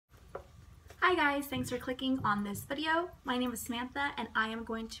Hi guys, thanks for clicking on this video. My name is Samantha and I am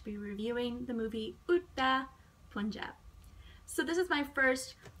going to be reviewing the movie Udta, Punjab. So this is my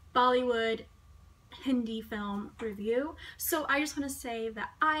first Bollywood Hindi film review. So I just want to say that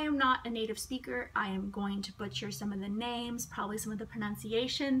I am not a native speaker. I am going to butcher some of the names, probably some of the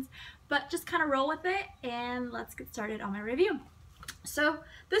pronunciations, but just kind of roll with it and let's get started on my review. So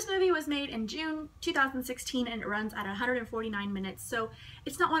this movie was made in June 2016 and it runs at 149 minutes. So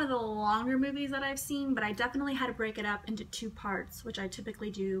it's not one of the longer movies that I've seen, but I definitely had to break it up into two parts, which I typically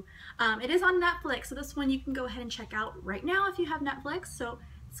do. It is on Netflix, so this one you can go ahead and check out right now if you have Netflix. So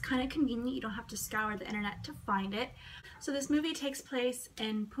it's kind of convenient. You don't have to scour the internet to find it. So this movie takes place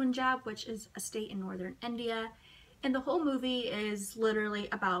in Punjab, which is a state in northern India. And the whole movie is literally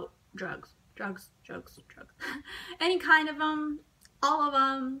about drugs. Any kind of them. All of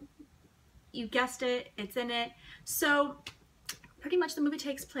them, you guessed it, it's in it. So pretty much the movie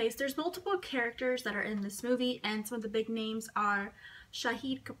takes place, there's multiple characters that are in this movie and some of the big names are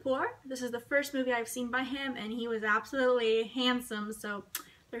Shahid Kapoor. This is the first movie I've seen by him and he was absolutely handsome, so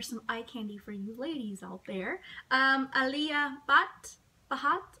there's some eye candy for you ladies out there. Alia Bhatt,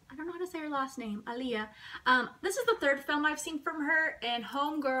 I don't know how to say her last name, Alia. This is the third film I've seen from her, and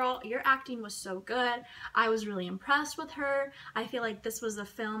homegirl, your acting was so good. I was really impressed with her. I feel like this was a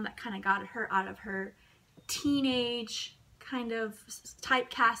film that kind of got her out of her teenage kind of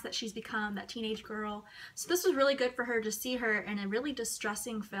typecast that she's become, that teenage girl. So this was really good for her to see her in a really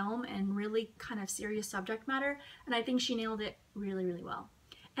distressing film and really kind of serious subject matter, and I think she nailed it really, really well.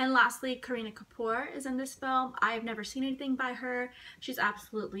 And lastly, Kareena Kapoor is in this film. I've never seen anything by her. She's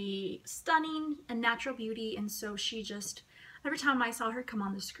absolutely stunning and natural beauty, and so she just, every time I saw her come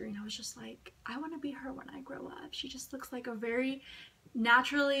on the screen, I was just like, I want to be her when I grow up. She just looks like a very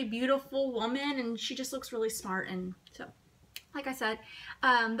naturally beautiful woman, and she just looks really smart. And so, like I said,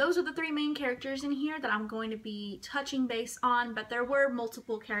 those are the three main characters in here that I'm going to be touching base on, but there were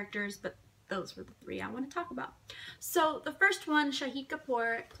multiple characters, but those were the three I want to talk about. So the first one, Shahid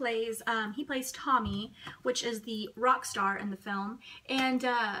Kapoor plays, he plays Tommy, which is the rock star in the film. And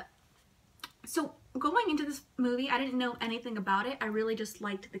so going into this movie, I didn't know anything about it. I really just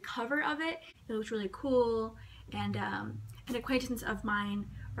liked the cover of it. It was really cool, and an acquaintance of mine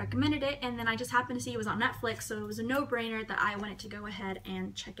recommended it, and then I just happened to see it was on Netflix, so it was a no-brainer that I wanted to go ahead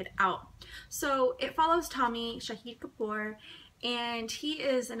and check it out. So it follows Tommy, Shahid Kapoor, and he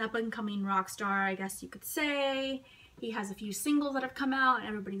is an up-and-coming rock star, I guess you could say. He has a few singles that have come out and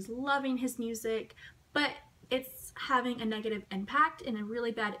everybody's loving his music, but it's having a negative impact and a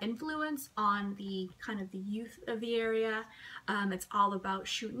really bad influence on the kind of the youth of the area. It's all about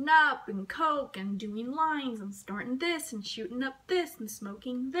shooting up and coke and doing lines and snorting this and shooting up this and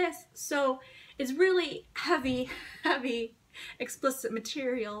smoking this. So it's really heavy explicit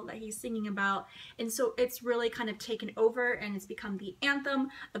material that he's singing about, and so it's really kind of taken over and it's become the anthem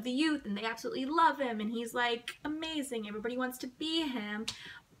of the youth, and they absolutely love him and he's like amazing, everybody wants to be him,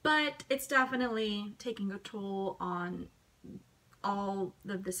 but it's definitely taking a toll on all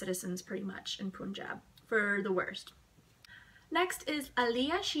of the citizens pretty much in Punjab for the worst. Next is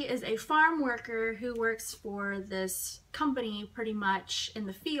Alia. She is a farm worker who works for this company pretty much in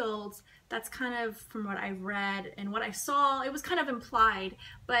the fields. That's kind of, from what I've read and what I saw, it was kind of implied,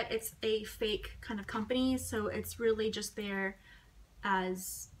 but it's a fake kind of company, so it's really just there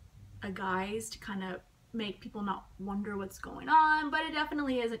as a guise to kind of make people not wonder what's going on, but it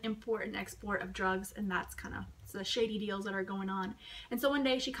definitely is an import and export of drugs, and that's kind of the shady deals that are going on. And so one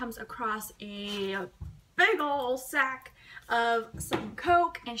day she comes across a big old sack of some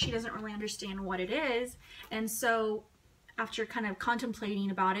coke and she doesn't really understand what it is, and so after kind of contemplating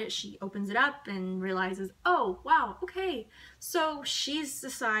about it, she opens it up and realizes, oh wow, okay. So she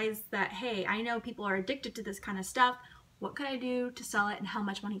decides that, hey, I know people are addicted to this kind of stuff, what could I do to sell it and how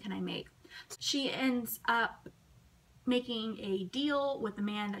much money can I make? She ends up making a deal with the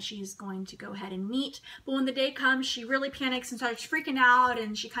man that she's going to go ahead and meet, but when the day comes she really panics and starts freaking out,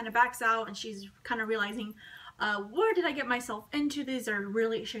 and she kind of backs out and she's kind of realizing, where did I get myself into? These are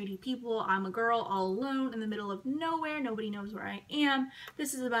really shady people. I'm a girl all alone in the middle of nowhere. Nobody knows where I am.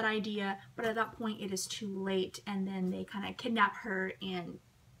 This is a bad idea, but at that point it is too late, and then they kind of kidnap her and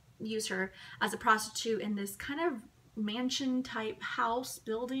use her as a prostitute in this kind of mansion type house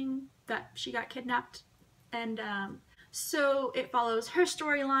building that she got kidnapped. And so it follows her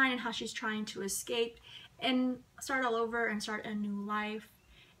storyline and how she's trying to escape and start all over and start a new life.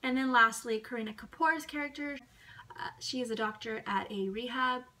 And then lastly, Kareena Kapoor's character, she is a doctor at a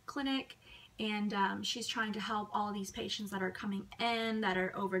rehab clinic, and she's trying to help all these patients that are coming in that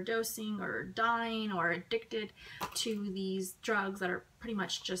are overdosing or dying or addicted to these drugs that are pretty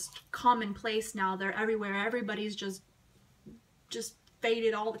much just commonplace now. They're everywhere. Everybody's just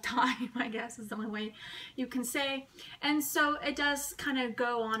faded all the time, I guess is the only way you can say. And so it does kind of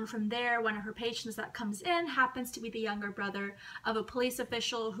go on from there. One of her patients that comes in happens to be the younger brother of a police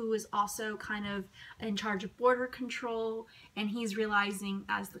official who is also kind of in charge of border control, and he's realizing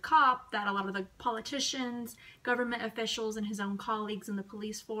as the cop that a lot of the politicians, government officials, and his own colleagues in the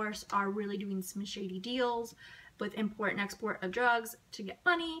police force are really doing some shady deals with import and export of drugs to get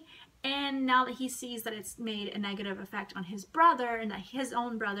money. And now that he sees that it's made a negative effect on his brother and that his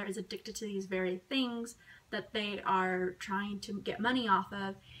own brother is addicted to these very things that they are trying to get money off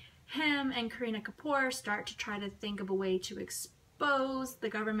of, him and Kareena Kapoor start to try to think of a way to expose the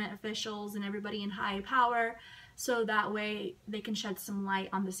government officials and everybody in high power, so that way they can shed some light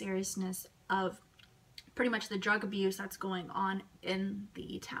on the seriousness of pretty much the drug abuse that's going on in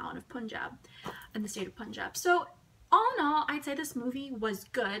the town of Punjab, in the state of Punjab. So all in all, I'd say this movie was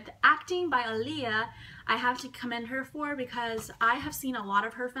good. The acting by Aaliyah, I have to commend her for, because I have seen a lot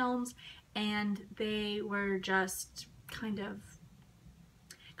of her films and they were just kind of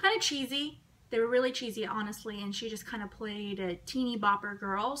cheesy. They were really cheesy, honestly, and she just kind of played a teeny bopper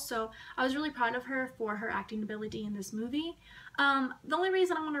girl. So I was really proud of her for her acting ability in this movie. The only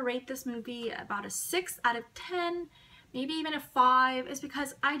reason I want to rate this movie about a 6 out of 10, maybe even a 5, is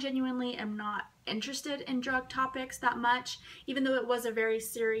because I genuinely am not interested in drug topics that much. Even though it was a very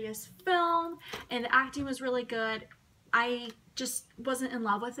serious film and the acting was really good, I just wasn't in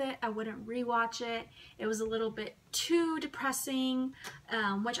love with it. I wouldn't rewatch it. It was a little bit too depressing,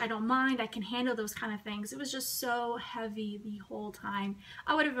 which I don't mind. I can handle those kind of things. It was just so heavy the whole time.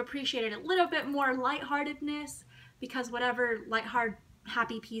 I would have appreciated a little bit more lightheartedness, because whatever lighthearted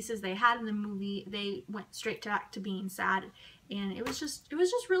happy pieces they had in the movie, they went straight back to being sad, and it was just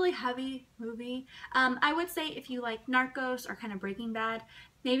really heavy movie. I would say if you like Narcos or kind of Breaking Bad,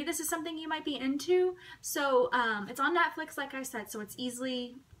 maybe this is something you might be into. So it's on Netflix, like I said, so it's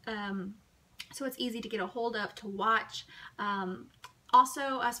easy to get a hold of to watch.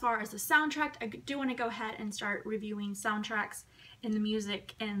 Also, as far as the soundtrack, I do want to go ahead and start reviewing soundtracks in the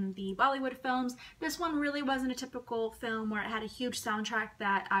music in the Bollywood films. This one really wasn't a typical film where it had a huge soundtrack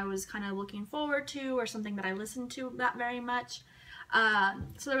that I was kind of looking forward to or something that I listened to that very much.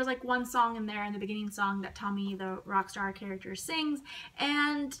 So there was like one song in there in the beginning song that Tommy, the rock star character, sings,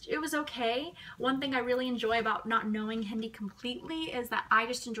 and it was okay. One thing I really enjoy about not knowing Hindi completely is that I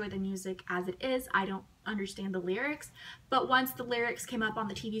just enjoy the music as it is. I don't understand the lyrics, but once the lyrics came up on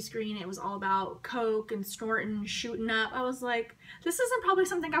the TV screen, it was all about coke and snorting, shooting up. I was like, this isn't probably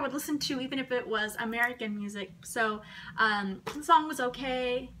something I would listen to even if it was American music. So the song was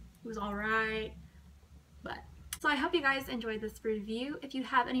okay, it was alright, but so I hope you guys enjoyed this review. If you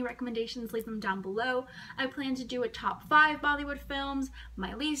have any recommendations, leave them down below. I plan to do a top 5 Bollywood films,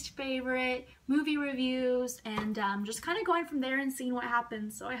 my least favorite, movie reviews, and just kind of going from there and seeing what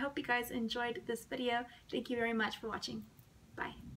happens. So I hope you guys enjoyed this video. Thank you very much for watching.